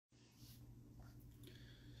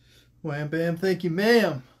Wham bam, thank you,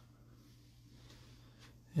 ma'am.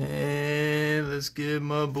 And let's get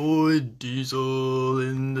my boy Diesel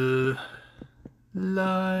in the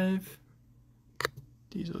live.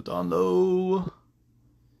 Diesel down low.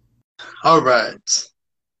 All right.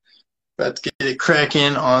 About to get it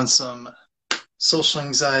cracking on some social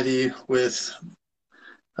anxiety with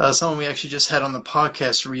someone we actually just had on the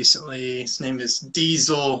podcast recently. His name is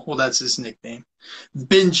Diesel. Well, that's his nickname.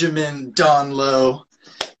 Benjamin Donlow.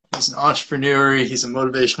 He's an entrepreneur. He's a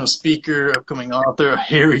motivational speaker, upcoming author.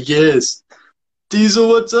 Here he is. Diesel,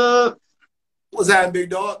 what's up? What's happening, big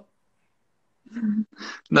dog?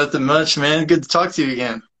 Nothing much, man. Good to talk to you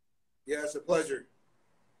again. Yeah, it's a pleasure.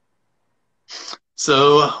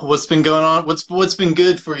 So, what's been going on? What's been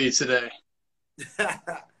good for you today?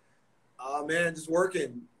 Man, just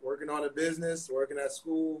working on a business, working at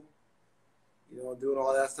school, doing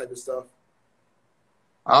all that type of stuff.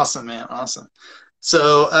 Awesome, man. Awesome.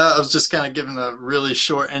 So, I was just kind of giving a really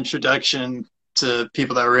short introduction to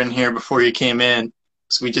people that were in here before you came in.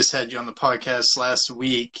 So, we just had you on the podcast last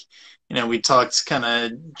week. We talked kind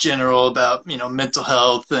of general about, mental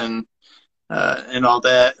health and all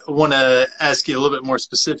that. I want to ask you a little bit more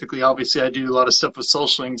specifically. Obviously, I do a lot of stuff with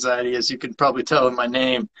social anxiety, as you can probably tell in my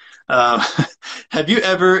name. Um, have you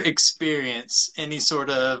ever experienced any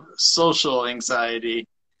sort of social anxiety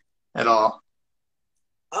at all?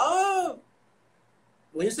 Uh,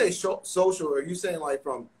 when you say social, are you saying like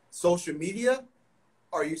from social media?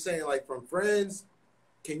 Or are you saying like from friends?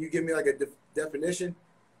 Can you give me like a definition?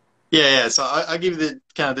 Yeah. So I'll give you the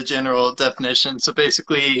kind of the general definition. So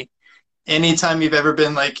basically, anytime you've ever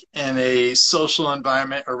been like in a social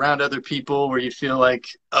environment around other people where you feel like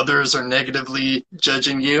others are negatively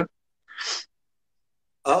judging you.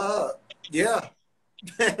 Uh, yeah.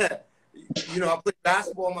 I played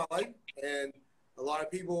basketball in my life, and a lot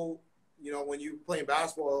of people, when you playing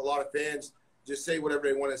basketball, a lot of fans just say whatever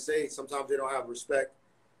they want to say. Sometimes they don't have respect,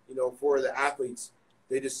 for the athletes.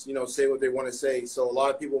 They just, say what they want to say. So a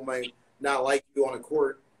lot of people might not like you on the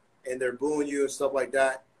court, and they're booing you and stuff like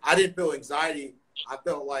that. I didn't feel anxiety. I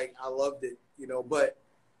felt like I loved it, but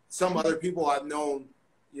some other people I've known,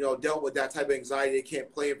 dealt with that type of anxiety. They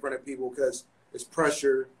can't play in front of people because it's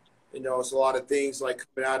pressure. It's a lot of things like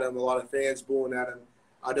coming at them, a lot of fans booing at them.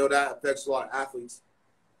 I know that affects a lot of athletes.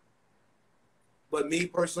 But me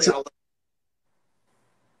personally, So,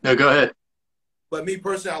 no, go ahead.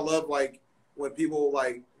 I love like when people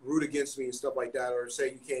like root against me and stuff like that, or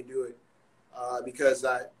say you can't do it, because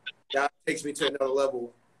that takes me to another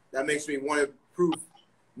level. That makes me want to prove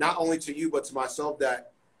not only to you but to myself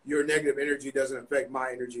that your negative energy doesn't affect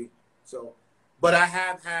my energy. So, but I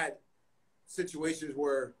have had situations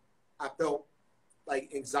where I felt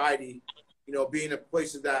like anxiety, being in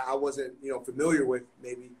places that I wasn't, familiar with.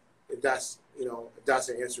 Maybe if that's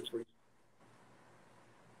an answer for you.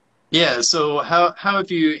 Yeah, so how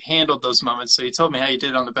have you handled those moments? So you told me how you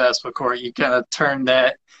did on the basketball court. You kind of turned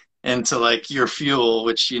that into like your fuel,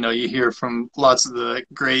 which you hear from lots of the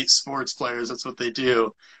great sports players. That's what they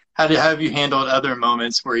do. How have you handled other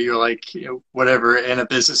moments where you're like, whatever, in a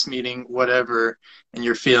business meeting, whatever, and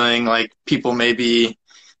you're feeling like people may be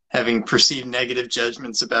having perceived negative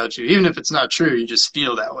judgments about you, even if it's not true, you just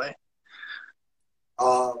feel that way.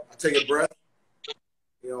 I take a breath.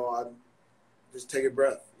 I just take a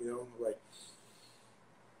breath. Like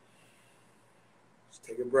just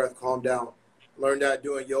take a breath, calm down. Learned that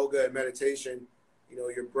doing yoga and meditation.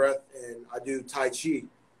 Your breath, and I do Tai Chi.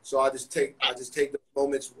 So I just take the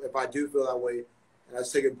moments if I do feel that way, and I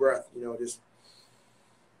just take a breath. Just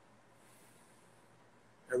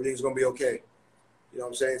everything's gonna be okay. You know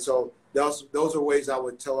what I'm saying? So those are ways I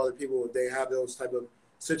would tell other people if they have those type of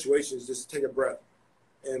situations, just take a breath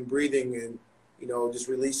and breathing and, just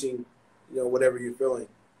releasing, whatever you're feeling.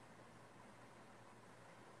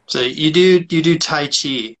 So you do Tai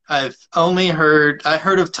Chi. I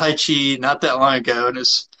heard of Tai Chi not that long ago, and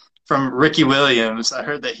it's from Ricky Williams. I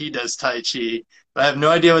heard that he does Tai Chi, but I have no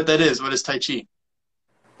idea what that is. What is Tai Chi?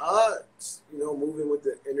 Moving with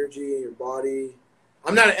the energy in your body.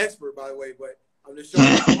 I'm not an expert, by the way, but I'm just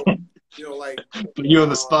showing people, like, Put you on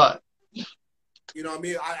the uh, spot. what I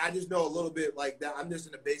mean? I just know a little bit like that. I'm just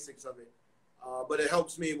in the basics of it. But it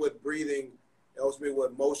helps me with breathing. It helps me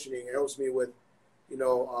with motioning. It helps me with,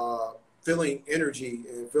 feeling energy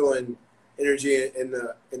and feeling energy in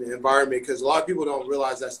the environment, because a lot of people don't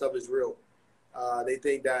realize that stuff is real. They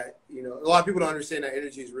think that, a lot of people don't understand that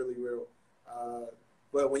energy is really real.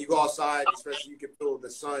 But when you go outside, especially, you can feel the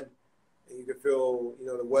sun and you can feel,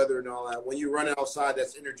 the weather and all that. When you run outside,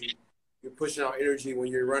 that's energy. You're pushing out energy when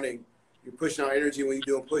you're running. You're pushing out energy when you're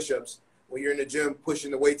doing push-ups. When you're in the gym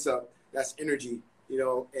pushing the weights up, that's energy. you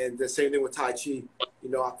know, and the same thing with Tai Chi. You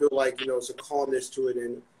know, I feel like, you know, it's a calmness to it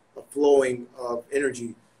and a flowing of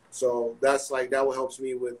energy. So that's like, that what helps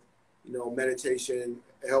me with, you know, meditation.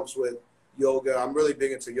 It helps with yoga. I'm really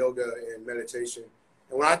big into yoga and meditation.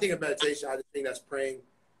 And when I think of meditation, I just think that's praying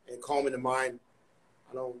and calming the mind.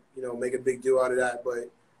 I don't, you know, make a big deal out of that, but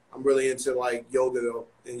I'm really into like yoga though.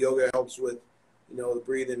 And yoga helps with, you know, the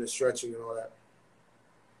breathing and stretching and all that.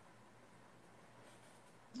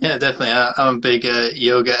 Yeah, definitely. I'm a big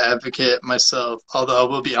yoga advocate myself. Although I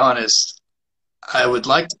will be honest, I would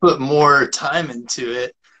like to put more time into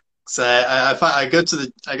it. So I go to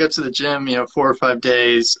the gym, you know, 4 or 5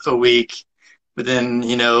 days a week, but then,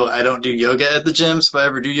 you know, I don't do yoga at the gym. So if I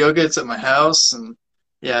ever do yoga, it's at my house. And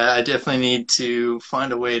yeah, I definitely need to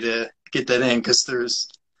find a way to get that in because there's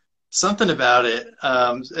something about it.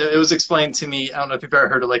 It was explained to me. I don't know if you've ever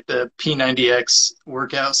heard of like the P90X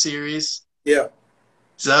workout series. Yeah.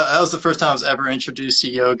 So that was the first time I was ever introduced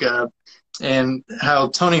to yoga, and how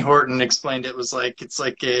Tony Horton explained it was like it's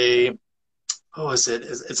like a what was it?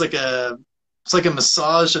 It's like a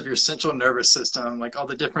massage of your central nervous system, like all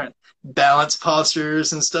the different balance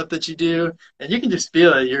postures and stuff that you do, and you can just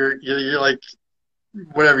feel it. You're like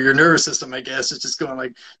whatever your nervous system, I guess, is just going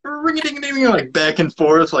like ring a ding ding like back and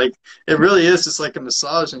forth. Like it really is just like a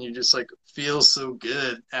massage, and you just like feel so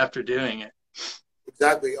good after doing it.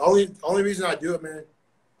 Exactly. Only reason I do it, man,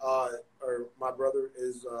 or my brother,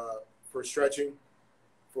 is for stretching,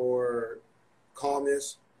 for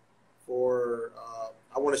calmness, for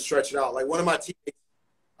I want to stretch it out. Like one of my teammates,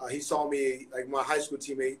 he saw me, like my high school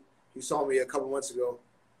teammate, he saw me a couple months ago.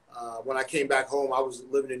 When I came back home, I was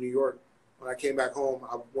living in New York. When I came back home,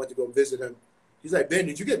 I went to go visit him. He's like, Ben,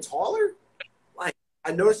 did you get taller? Like,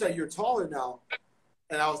 I noticed that you're taller now.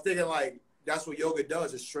 And I was thinking, like, that's what yoga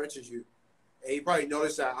does. It stretches you. And he probably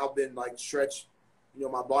noticed that I've been, like, stretched. You know,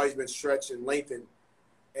 my body's been stretched and lengthened.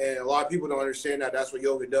 And a lot of people don't understand that. That's what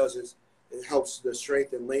yoga does, is it helps the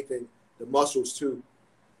strength and lengthen the muscles, too.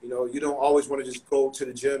 You know, you don't always want to just go to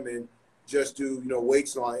the gym and just do, you know,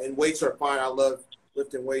 weights and all that. And weights are fine. I love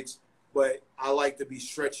lifting weights. But I like to be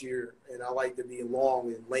stretchier, and I like to be long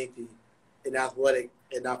and lengthy and athletic.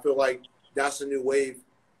 And I feel like that's a new wave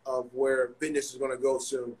of where fitness is going to go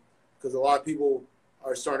soon, because a lot of people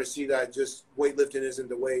are starting to see that just weightlifting isn't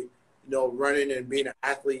the way. You know, running and being an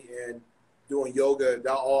athlete and doing yoga,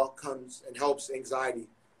 that all comes and helps anxiety.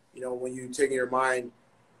 You know, when you're taking your mind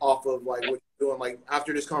off of like what you're doing. Like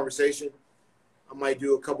after this conversation, I might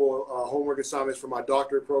do a couple homework assignments for my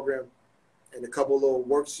doctorate program and a couple little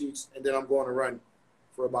worksheets, and then I'm going to run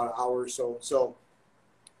for about an hour or so. So,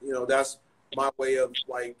 you know, that's my way of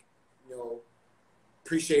like, you know,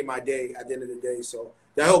 appreciate my day at the end of the day. So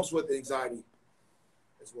that helps with the anxiety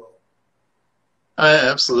as well.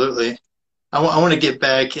 Absolutely. I want to get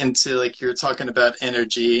back into like you're talking about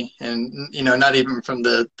energy and, you know, not even from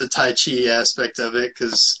the Tai Chi aspect of it,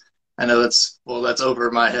 because I know that's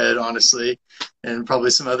over my head, honestly, and probably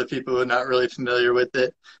some other people who are not really familiar with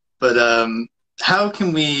it. But how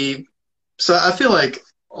can we, so I feel like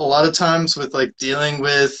a lot of times with like dealing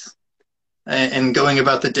with and going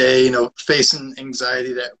about the day, you know, facing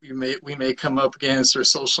anxiety that we may come up against, or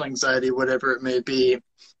social anxiety, whatever it may be,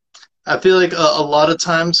 I feel like a lot of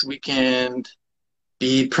times we can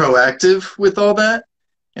be proactive with all that.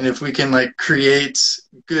 And if we can like create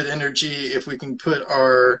good energy, if we can put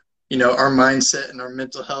our, you know, our mindset and our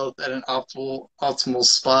mental health at an optimal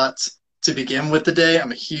spot to begin with the day.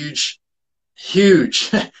 I'm a huge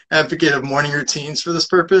advocate of morning routines for this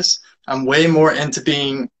purpose. I'm way more into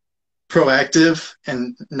being proactive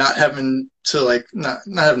and not having to like, not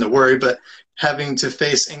having to worry, but having to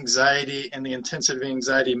face anxiety and the intensity of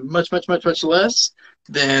anxiety much less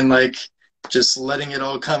than like just letting it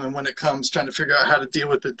all come, and when it comes, trying to figure out how to deal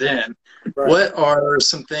with it then. Right. What are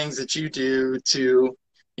some things that you do to,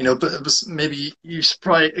 you know, but maybe you should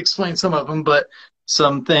probably explain some of them, but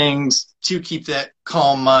some things to keep that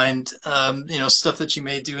calm mind, you know, stuff that you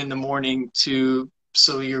may do in the morning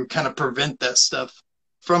so you kind of prevent that stuff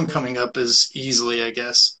from coming up as easily, I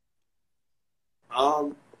guess.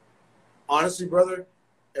 Honestly, brother,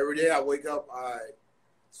 every day I wake up, I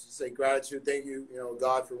say gratitude, thank you, you know,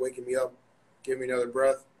 God, for waking me up, giving me another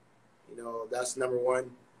breath. You know, that's number one.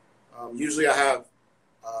 Usually I have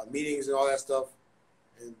meetings and all that stuff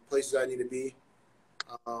and places I need to be.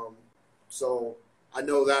 So I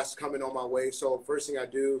know that's coming on my way. So first thing I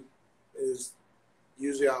do is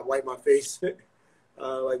usually I wipe my face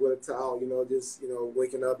like with a towel, you know, just, you know,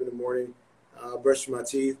 waking up in the morning, brush my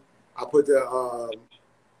teeth. I put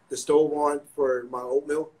the stove on for my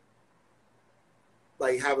oatmeal,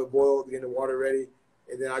 like have it boiled, get the water ready,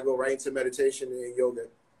 and then I go right into meditation and yoga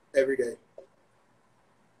every day.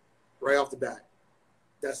 right off the bat.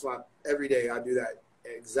 That's why every day I do that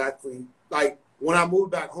exactly. Like when I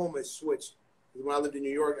moved back home, it switched. When I lived in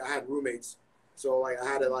New York, I had roommates, so like I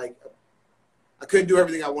had to I couldn't do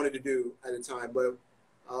everything I wanted to do at the time. But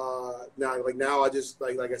now I just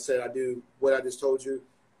like I said, I do what I just told you,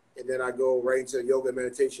 and then I go right into yoga and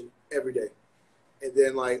meditation every day, and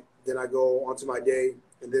then I go onto my day,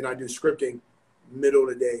 and then I do scripting middle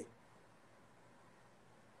of the day.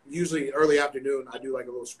 Usually early afternoon, I do like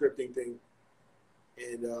a little scripting thing.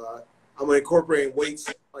 And I'm incorporating weights.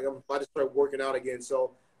 Like I'm about to start working out again,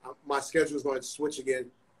 so my schedule is going to switch again,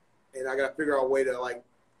 and I got to figure out a way to like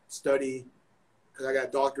study because I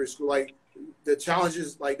got doctorate school. Like the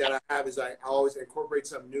challenges like that I have is I always incorporate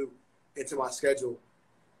something new into my schedule,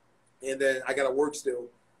 and then I got to work still,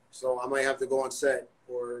 so I might have to go on set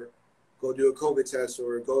or go do a COVID test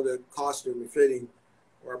or go to costume and fitting,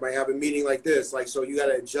 or I might have a meeting like this. Like so, you got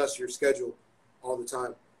to adjust your schedule all the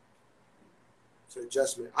time. To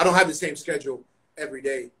adjustment. I don't have the same schedule every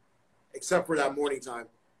day, except for that morning time.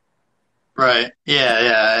 Right.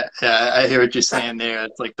 Yeah. I hear what you're saying there.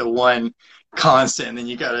 It's like the one constant, and then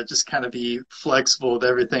you got to just kind of be flexible with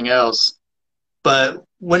everything else. But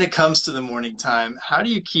when it comes to the morning time, how do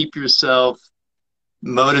you keep yourself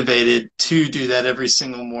motivated to do that every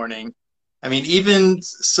single morning? I mean, even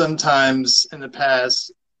sometimes in the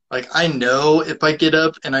past, like I know if I get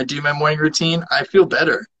up and I do my morning routine, I feel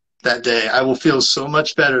better that day. I will feel so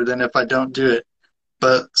much better than if I don't do it.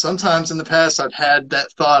 But sometimes in the past, I've had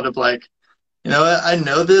that thought of like, you know, I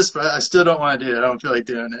know this, but I still don't want to do it. I don't feel like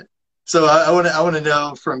doing it. So I want to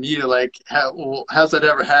know from you, like, how's that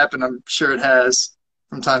ever happened? I'm sure it has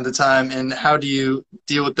from time to time. And how do you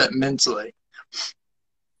deal with that mentally?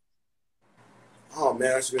 Oh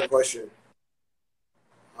man, that's a good question.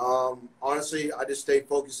 Honestly, I just stay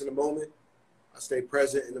focused in the moment. I stay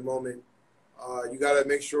present in the moment. You got to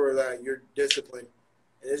make sure that you're disciplined.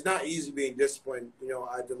 And it's not easy being disciplined, you know,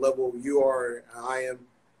 at the level you are and I am.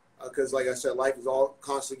 Because like I said, life is all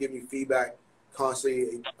constantly giving you feedback,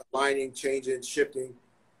 constantly aligning, changing, shifting.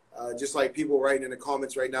 Just like people writing in the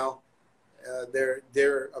comments right now,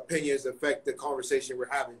 their opinions affect the conversation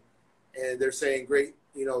we're having. And they're saying great,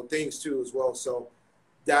 you know, things too as well. So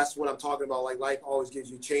that's what I'm talking about. Like life always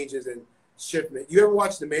gives you changes and shiftment. You ever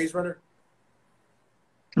watch The Maze Runner?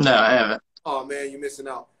 No, I haven't. Oh man, you're missing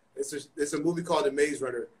out. It's a movie called The Maze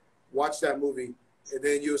Runner. Watch that movie, and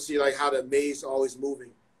then you'll see like how the maze is always moving.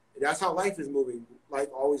 And that's how life is moving. Life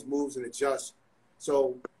always moves and adjusts.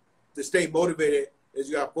 So to stay motivated is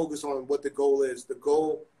you got to focus on what the goal is. The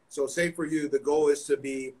goal. So say for you, the goal is to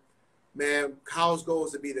be, man. Kyle's goal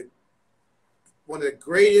is to be one of the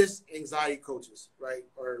greatest anxiety coaches, right,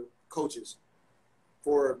 or coaches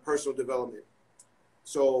for personal development.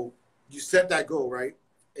 So you set that goal, right,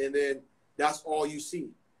 and then that's all you see.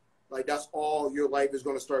 Like that's all your life is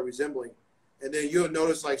going to start resembling. And then you'll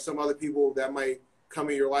notice like some other people that might come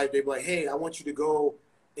in your life, they'll be like, hey, I want you to go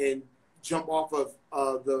and jump off of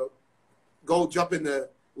go jump in the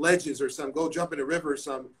ledges or something, go jump in the river or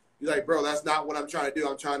something. You're like, bro, that's not what I'm trying to do.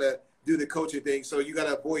 I'm trying to do the coaching thing. So you got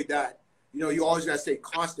to avoid that. You know, you always got to stay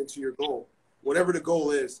constant to your goal. Whatever the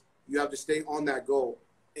goal is, you have to stay on that goal,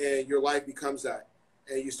 and your life becomes that.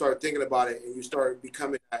 And you start thinking about it, and you start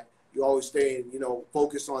becoming that. You always stay, you know,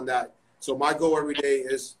 focused on that. So my goal every day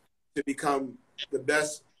is to become the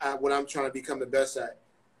best at what I'm trying to become the best at.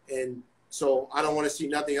 And so I don't want to see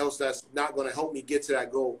nothing else that's not going to help me get to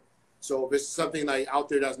that goal. So if it's something like out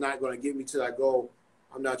there that's not going to get me to that goal,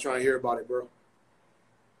 I'm not trying to hear about it, bro.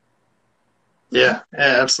 Yeah,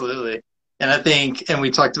 absolutely. And I think, and we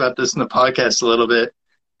talked about this in the podcast a little bit,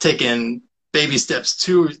 taking baby steps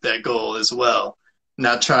to that goal as well,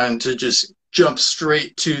 not trying to just jump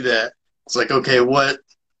straight to that. It's like, okay, what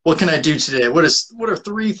can I do today? What are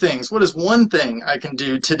three things? What is one thing I can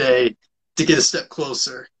do today to get a step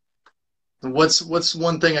closer? What's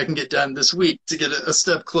one thing I can get done this week to get a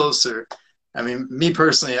step closer? I mean, me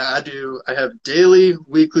personally, I have daily,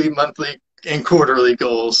 weekly, monthly, and quarterly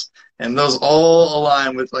goals, and those all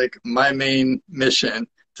align with like my main mission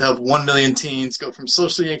to help 1 million teens go from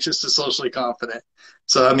socially anxious to socially confident.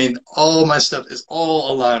 So I mean, all my stuff is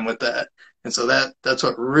all aligned with that. And so that's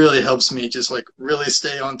what really helps me just like really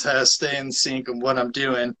stay on task, stay in sync of what I'm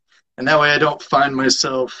doing. And that way I don't find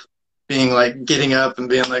myself being like getting up and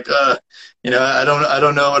being like, you know, I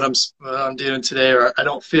don't know what I'm doing today, or I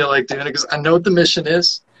don't feel like doing it, because I know what the mission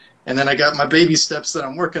is. And then I got my baby steps that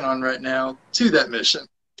I'm working on right now to that mission.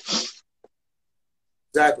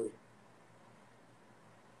 Exactly.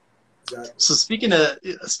 So speaking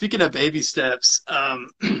of baby steps, I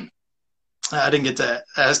didn't get to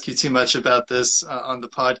ask you too much about this on the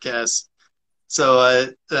podcast. So I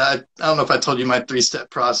don't know if I told you my 3-step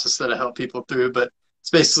process that I help people through, but it's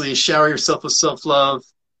basically shower yourself with self-love,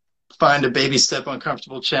 find a baby step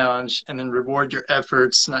uncomfortable challenge, and then reward your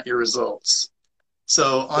efforts, not your results.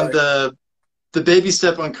 So on Right. the baby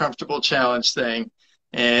step uncomfortable challenge thing,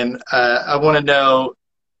 and I want to know,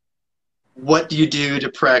 what do you do to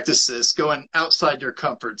practice this? Going outside your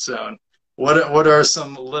comfort zone. What are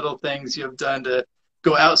some little things you have done to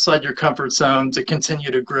go outside your comfort zone to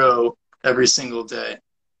continue to grow every single day?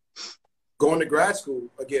 Going to grad school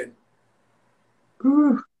again.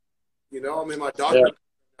 Whew. You know, I'm in my Yeah. doctorate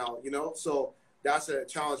now. You know, so that's a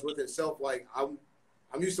challenge with itself. Like I'm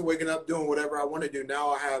used to waking up doing whatever I want to do.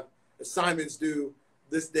 Now I have assignments due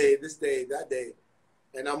this day, that day,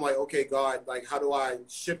 and I'm like, okay, God, like how do I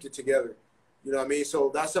shift it together? You know what I mean?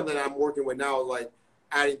 So that's something I'm working with now, like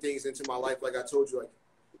adding things into my life. Like I told you, like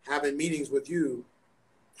having meetings with you,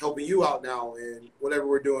 helping you out now, and whatever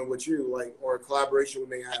we're doing with you, like or a collaboration we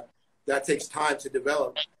may have, that takes time to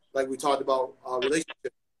develop. Like we talked about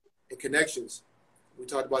relationships and connections. We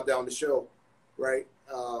talked about that on the show, right?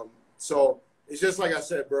 So it's just like I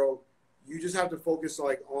said, bro. You just have to focus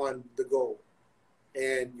like on the goal,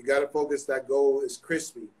 and you got to focus. That goal is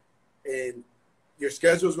crispy, and your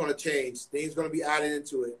schedule is going to change. Things are going to be added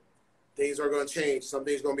into it. Things are going to change. Some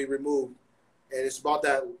things are going to be removed, and it's about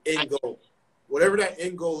that end goal. Whatever that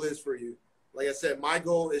end goal is for you. Like I said, my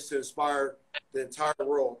goal is to inspire the entire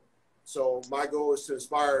world. So my goal is to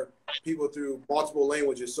inspire people through multiple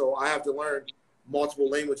languages. So I have to learn multiple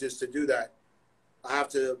languages to do that. I have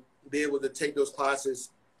to be able to take those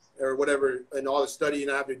classes or whatever and all the studying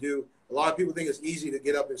I have to do. A lot of people think it's easy to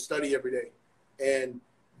get up and study every day and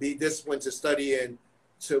be disciplined to study and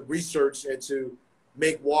to research and to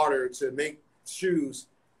make water, to make shoes,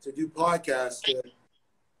 to do podcasts, to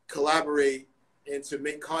collaborate, and to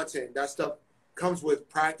make content. That stuff comes with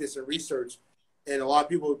practice and research. And a lot of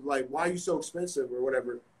people are like, why are you so expensive or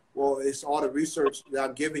whatever? Well, it's all the research that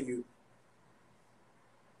I'm giving you,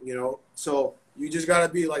 you know? So you just got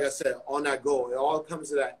to be, like I said, on that goal. It all comes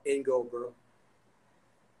to that end goal, bro.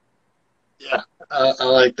 Yeah, I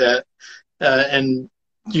like that. And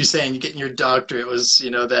you saying getting your doctorate was,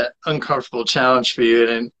 that uncomfortable challenge for you,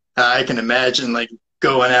 and I can imagine like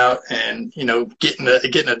going out and getting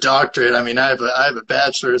a doctorate. I mean, I have a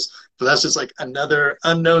bachelor's, but that's just like another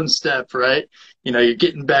unknown step, right? You're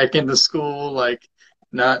getting back into school, like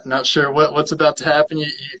not sure what's about to happen. You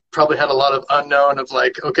probably had a lot of unknown of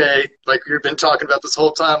like, okay, like we've been talking about this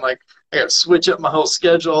whole time, like I got to switch up my whole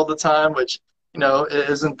schedule all the time, which it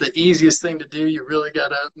isn't the easiest thing to do. You really got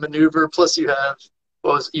to maneuver. Plus, you have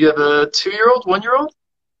a 2-year-old, 1-year-old?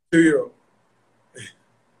 2 year.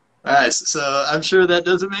 Nice. So I'm sure that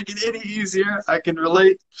doesn't make it any easier. I can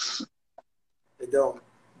relate. They don't.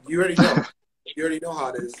 You already know. You already know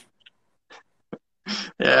how it is.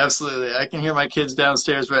 Yeah, absolutely. I can hear my kids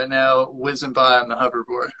downstairs right now whizzing by on the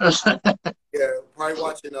hoverboard. Yeah, probably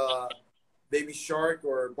watching Baby Shark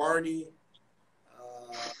or Barney.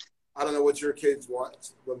 I don't know what your kids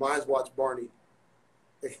watch, but mine's watch Barney.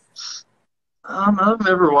 I've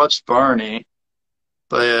never watched Barney,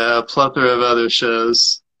 but yeah, a plethora of other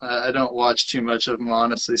shows. I don't watch too much of them,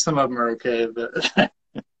 honestly. Some of them are okay, but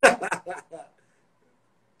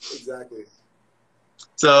Exactly.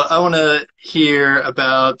 so I want to hear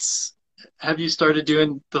about. Have you started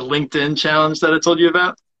doing the LinkedIn challenge that I told you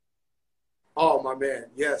about? Oh my man,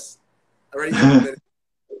 yes. I already implemented.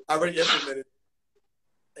 I already implemented,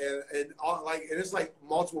 and all, like, and it's like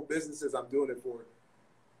multiple businesses I'm doing it for.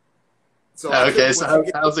 So I took Okay, so what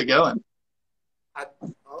you how's it going? I,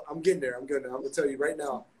 I'm getting there. I'm getting there. I'm gonna tell you right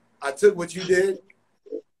now. I took what you did,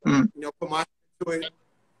 Mm. put my into it,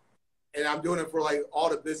 and I'm doing it for like all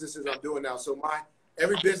the businesses I'm doing now. So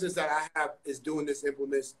every business that I have is doing this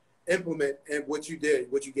implement and what you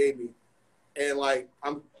did, what you gave me, and like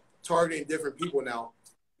I'm targeting different people now,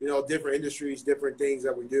 different industries, different things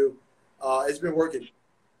that we do. It's been working.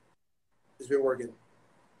 It's been working.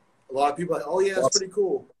 A lot of people are like, oh yeah, that's Awesome. pretty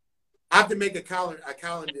cool. I have to make a calendar.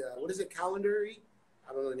 What is it? Calendary?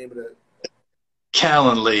 I don't know the name of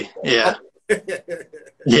Calendly. Yeah. it.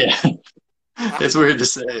 Yeah. It's weird to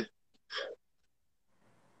say.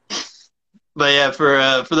 But yeah,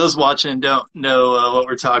 for those watching and don't know what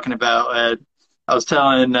we're talking about, I was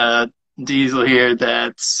telling Diesel here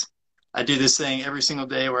that I do this thing every single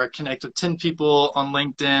day where I connect with 10 people on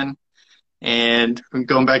LinkedIn, and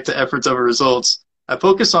going back to efforts over results, I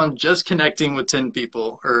focus on just connecting with 10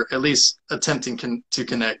 people, or at least attempting to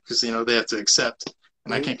connect, because they have to accept,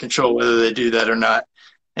 and I Mhm. can't control whether they do that or not.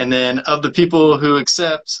 And then of the people who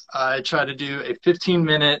accept, I try to do a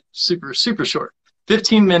 15-minute, super, super short,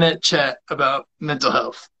 15-minute chat about mental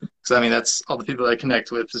health. Because I mean, that's all the people that I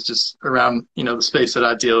connect with is just around, the space that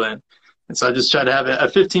I deal in. And so I just try to have a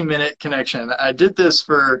 15-minute connection. I did this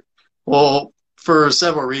for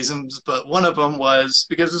several reasons, but one of them was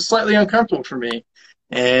because it's slightly uncomfortable for me.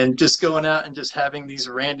 And just going out and just having these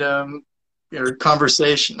random not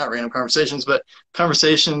random conversations, but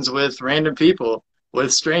conversations with random people,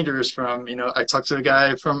 with strangers from, I talked to a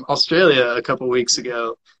guy from Australia a couple weeks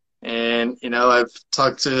ago. And, I've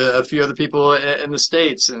talked to a few other people in the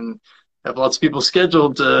States and have lots of people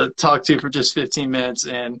scheduled to talk to for just 15 minutes.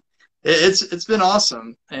 And it's been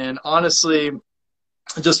awesome. And honestly,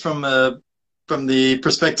 just from the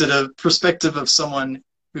perspective of someone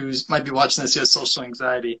who's might be watching this who has social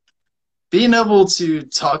anxiety, being able to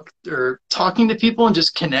talking to people and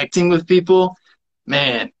just connecting with people,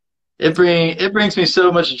 man, it brings me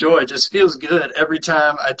so much joy. It just feels good every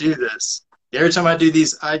time I do this. Every time I do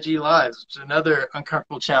these IG lives, which is another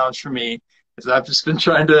uncomfortable challenge for me, is I've just been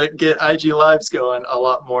trying to get IG lives going a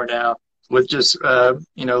lot more now with just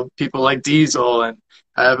people like Diesel, and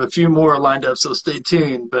I have a few more lined up, so stay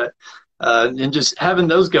tuned. But and just having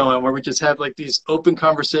those going where we just have like these open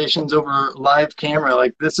conversations over live camera,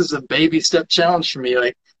 like this is a baby step challenge for me.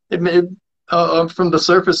 Like from the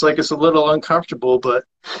surface, like it's a little uncomfortable, but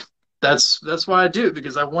that's why I do it,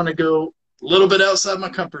 because I want to go a little bit outside my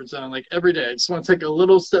comfort zone, like every day. I just want to take a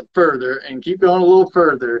little step further and keep going a little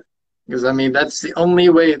further, because I mean, that's the only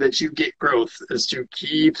way that you get growth, is to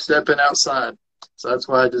keep stepping outside. So that's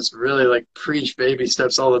why I just really like preach baby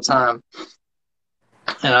steps all the time.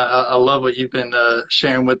 And I love what you've been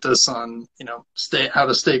sharing with us on, how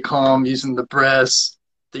to stay calm using the breaths,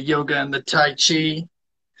 the yoga and the Tai Chi.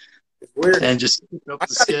 It's weird. And just keep up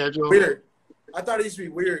the schedule. Weird. I thought it used to be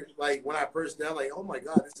weird, like when I first did, like, oh my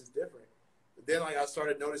God, this is different. But then like I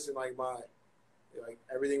started noticing like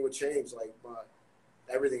everything would change, like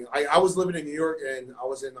everything. I was living in New York, and I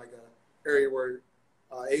was in like a area where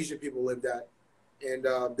Asian people lived at, and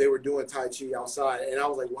they were doing Tai Chi outside, and I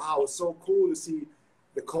was like, wow, it's so cool to see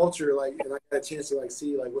the culture, like, and I got a chance to like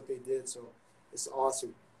see like what they did. So it's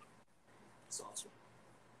awesome. It's awesome.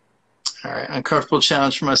 All right, uncomfortable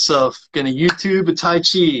challenge for myself. Gonna YouTube a Tai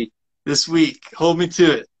Chi this week. Hold me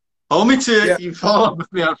to it. Hold me to it. Yeah. You follow up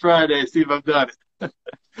with me on Friday. See if I've done it.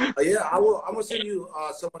 Yeah, I will. I'm gonna send you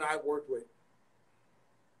someone I've worked with.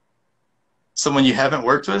 Someone you haven't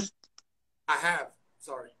worked with? I have.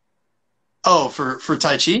 Sorry. Oh, for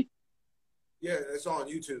Tai Chi? Yeah, it's on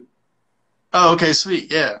YouTube. Oh, okay,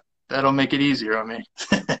 sweet. Yeah, that'll make it easier on me.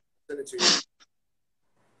 Send it to you.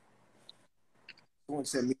 Someone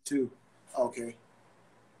sent me too. Okay.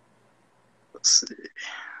 Let's see.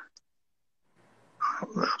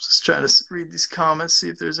 I'm just trying to read these comments, see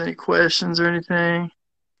if there's any questions or anything.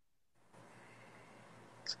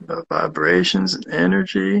 It's about vibrations and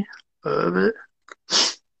energy of it.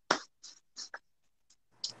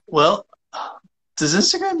 Well, does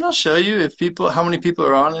Instagram not show you how many people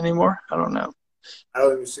are on anymore? I don't know. I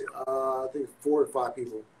don't even see. I think 4 or 5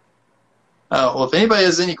 people. Oh, well, if anybody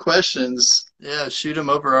has any questions, yeah, shoot them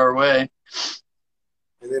over our way.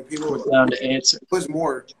 And then people we're down to answer. It was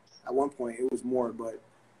more at one point. It was more, but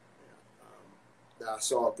I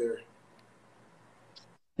saw it there.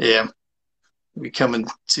 Yeah, we coming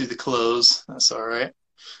to the close. That's all right.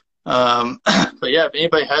 But yeah, if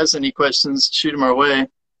anybody has any questions, shoot them our way.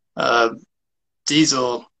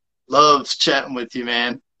 Diesel, love chatting with you,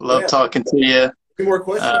 man. Love talking to you. Any more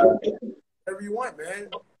questions? Whatever you want, man.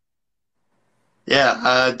 Yeah,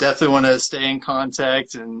 I definitely want to stay in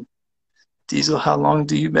contact. And Diesel, how long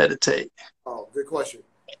do you meditate? Oh, good question.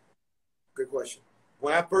 Good question.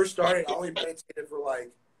 When I first started, I only meditated for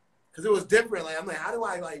because it was different. Like, I'm like, how do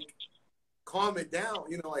I calm it down?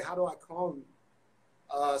 Like, how do I calm?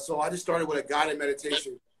 So I just started with a guided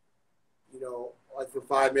meditation, like for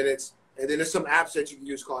 5 minutes. And then there's some apps that you can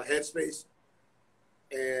use called Headspace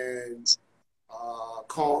and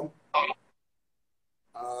Calm.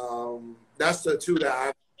 That's the two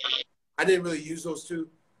that I didn't really use those two.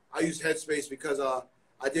 I used Headspace because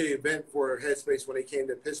I did an event for Headspace when they came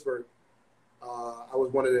to Pittsburgh. I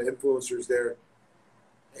was one of the influencers there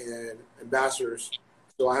and ambassadors.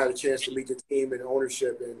 So I had a chance to meet the team and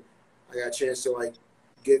ownership, and I got a chance to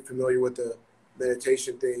get familiar with the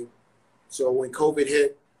meditation thing. So when COVID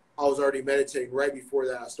hit, I was already meditating. Right before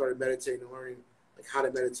that, I started meditating and learning how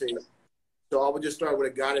to meditate. So I would just start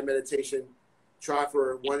with a guided meditation, try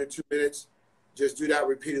for 1 or 2 minutes, just do that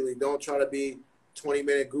repeatedly. Don't try to be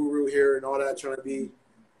 20-minute guru here and all that, trying to be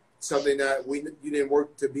something that you didn't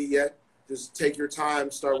work to be yet. Just take your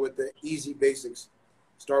time, start with the easy basics.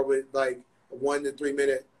 Start with a 1 to 3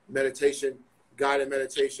 minute meditation, guided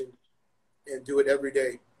meditation, and do it every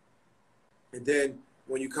day. And then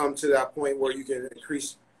when you come to that point where you can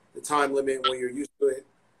increase the time limit when you're used to it,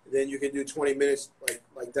 then you can do 20 minutes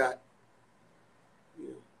like that.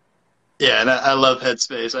 Yeah, and I love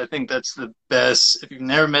Headspace. I think that's the best. If you've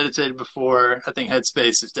never meditated before, I think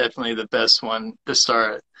Headspace is definitely the best one to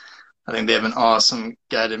start. I think they have an awesome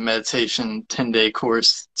guided meditation 10-day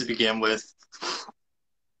course to begin with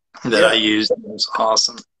that I used. It was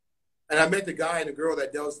awesome. And I met the guy and the girl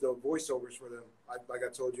that does the voiceovers for them. Like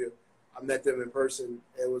I told you, I met them in person.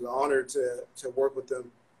 It was an honor to work with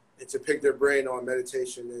them and to pick their brain on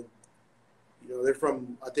meditation. And, you know, they're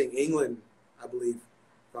from, I think, England, I believe,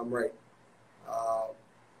 if I'm right.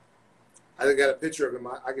 I got a picture of him.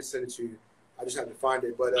 I can send it to you. I just have to find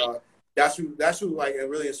it. But that's who like it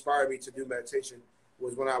really inspired me to do meditation,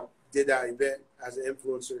 was when I did that event as an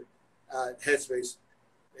influencer at Headspace,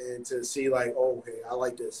 and to see like, oh, okay, I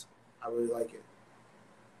like this. I really like it.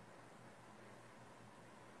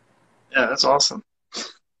 Yeah, that's awesome.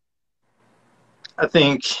 I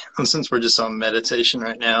think, since we're just on meditation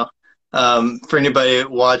right now, for anybody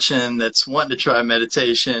watching that's wanting to try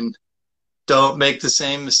meditation, don't make the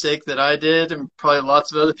same mistake that I did and probably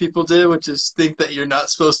lots of other people did, which is think that you're not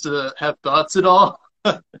supposed to have thoughts at all.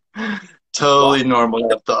 Totally normal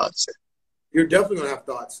to have thoughts. You're definitely going to have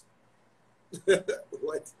thoughts.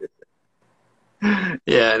 What?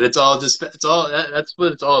 Yeah, that's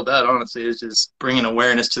what it's all about, honestly, is just bringing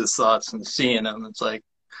awareness to the thoughts and seeing them. It's like,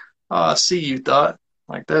 oh, I see you thought.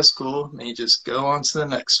 Like, that's cool. And you just go on to the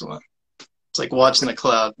next one. It's like watching the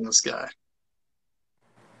cloud in the sky.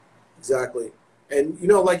 Exactly. And, you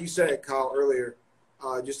know, like you said, Kyle, earlier,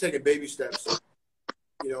 just taking baby steps.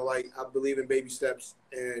 You know, like I believe in baby steps,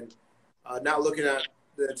 and not looking at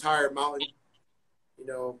the entire mountain, you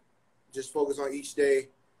know, just focus on each day.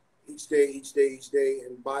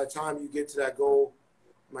 And by the time you get to that goal,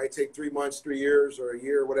 it might take 3 months, 3 years, or a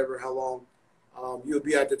year, whatever, how long, you'll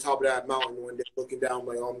be at the top of that mountain one day looking down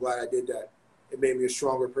like, oh, I'm glad I did that. It made me a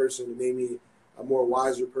stronger person. It made me a more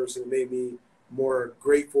wiser person. It made me more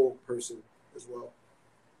grateful person as well.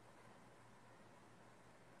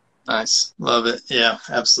 Nice. Love it. Yeah,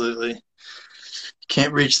 absolutely.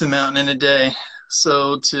 Can't reach the mountain in a day.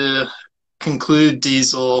 So to conclude,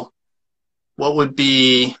 Diesel, what would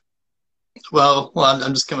be, well,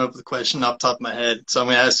 I'm just coming up with a question off the top of my head. So I'm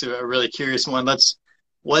going to ask you a really curious one.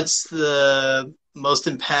 What's the most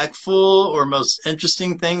impactful or most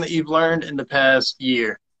interesting thing that you've learned in the past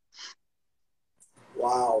year?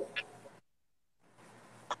 Wow.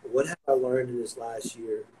 What have I learned in this last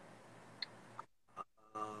year?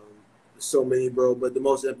 So many, bro. But the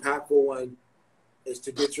most impactful one is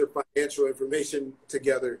to get your financial information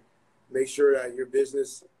together. Make sure that your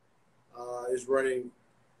business is running,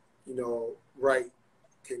 you know, right.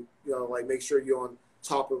 Like make sure you're on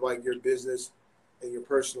top of like your business and your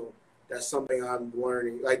personal. That's something I'm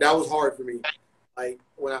learning. Like that was hard for me. Like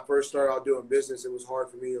when I first started out doing business, it was hard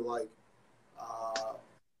for me to like,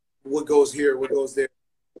 what goes here, what goes there.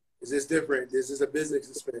 Is this different? This is a business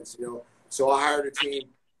expense, you know. So I hired a team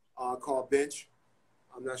called Bench.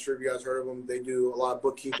 I'm not sure if you guys heard of them. They do a lot of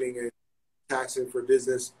bookkeeping and taxing for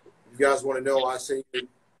business. If you guys want to know, I send you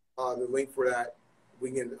the link for that.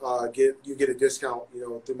 We can get a discount, you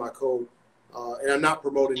know, through my code. And I'm not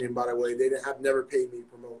promoting them, by the way. They have never paid me to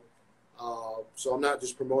promote. So I'm not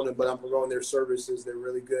just promoting them, but I'm promoting their services. They're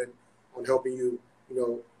really good on helping you, you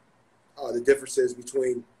know, the differences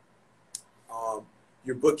between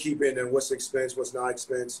your bookkeeping and what's expense, what's not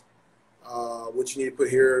expense, what you need to put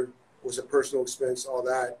here, what's a personal expense, all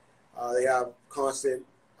that. They have constant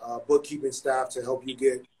bookkeeping staff to help you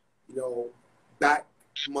get, you know, back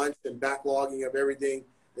months and backlogging of everything.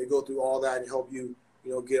 They go through all that and help you,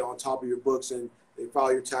 you know, get on top of your books, and they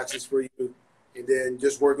file your taxes for you. And then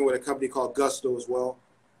just working with a company called Gusto as well.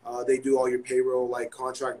 They do all your payroll, like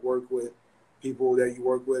contract work with people that you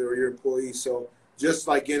work with or your employees. So just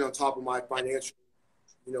like getting on top of my financial,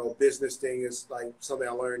 you know, business thing is like something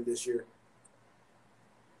I learned this year.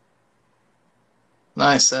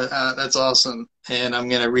 Nice. That's awesome. And I'm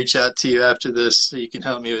going to reach out to you after this so you can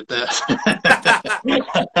help me with that.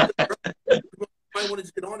 I wanted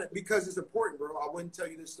to get on it because it's important, bro. I wouldn't tell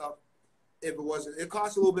you this stuff if it wasn't. It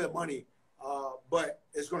costs a little bit of money, but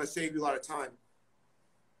it's going to save you a lot of time.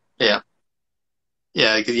 Yeah.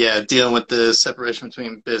 Yeah. Dealing with the separation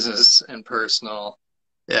between business and personal.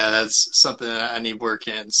 Yeah, that's something that I need work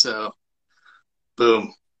in. So,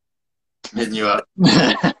 boom, I'm hitting you up.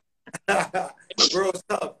 Bro, it's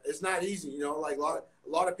tough. It's not easy, you know. Like a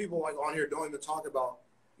lot of people like on here don't even talk about,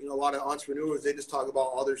 you know, a lot of entrepreneurs. They just talk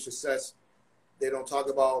about all their success. They don't talk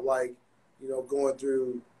about like, you know, going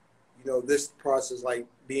through, this process, like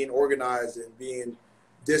being organized and being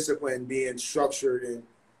disciplined, being structured, and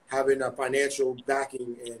having a financial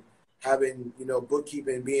backing, and having,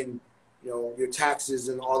 bookkeeping, being, your taxes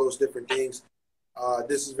and all those different things.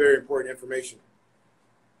 This is very important information.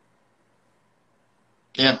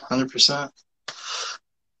 Yeah, 100%.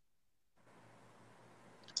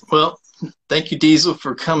 Well, thank you, Diesel,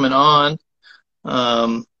 for coming on.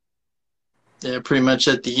 Yeah, pretty much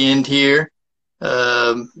at the end here.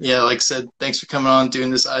 Yeah, like I said, thanks for coming on,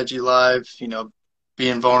 doing this IG Live,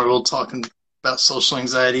 being vulnerable, talking about social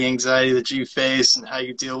anxiety that you face and how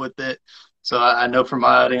you deal with it. So I know for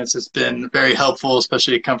my audience, it's been very helpful,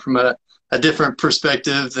 especially to come from a different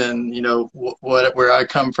perspective than, where I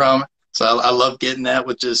come from. So I love getting that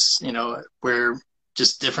with just, where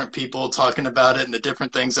just different people talking about it and the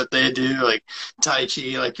different things that they do, like Tai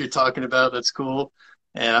Chi, like you're talking about. That's cool.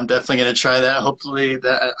 And I'm definitely going to try that.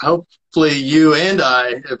 Hopefully you and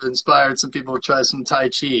I have inspired some people to try some Tai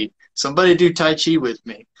Chi. Somebody do Tai Chi with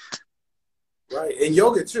me. Right. And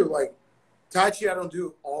yoga too. Like Tai Chi, I don't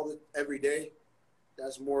do every day.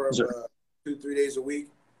 That's more of 2-3 days a week.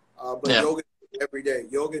 But yoga every day.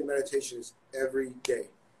 Yoga and meditation is every day.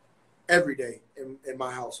 Every day in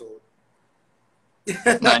my household.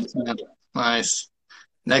 Nice, man. Nice.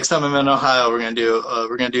 Next time I'm in Ohio, we're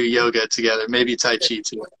gonna do yoga together. Maybe Tai Chi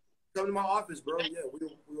too. Come to my office, bro. Yeah, we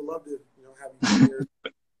would love to, have you here,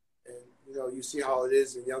 and you see how it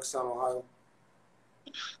is in Youngstown, Ohio.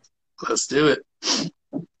 Let's do it.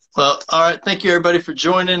 Well, all right. Thank you, everybody, for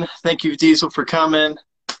joining. Thank you, Diesel, for coming,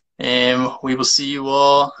 and we will see you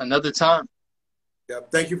all another time. Yeah.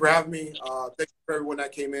 Thank you for having me. Thank you for everyone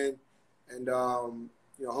that came in, and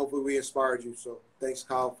hopefully we inspired you. So thanks,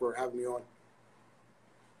 Kyle, for having me on.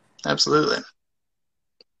 Absolutely.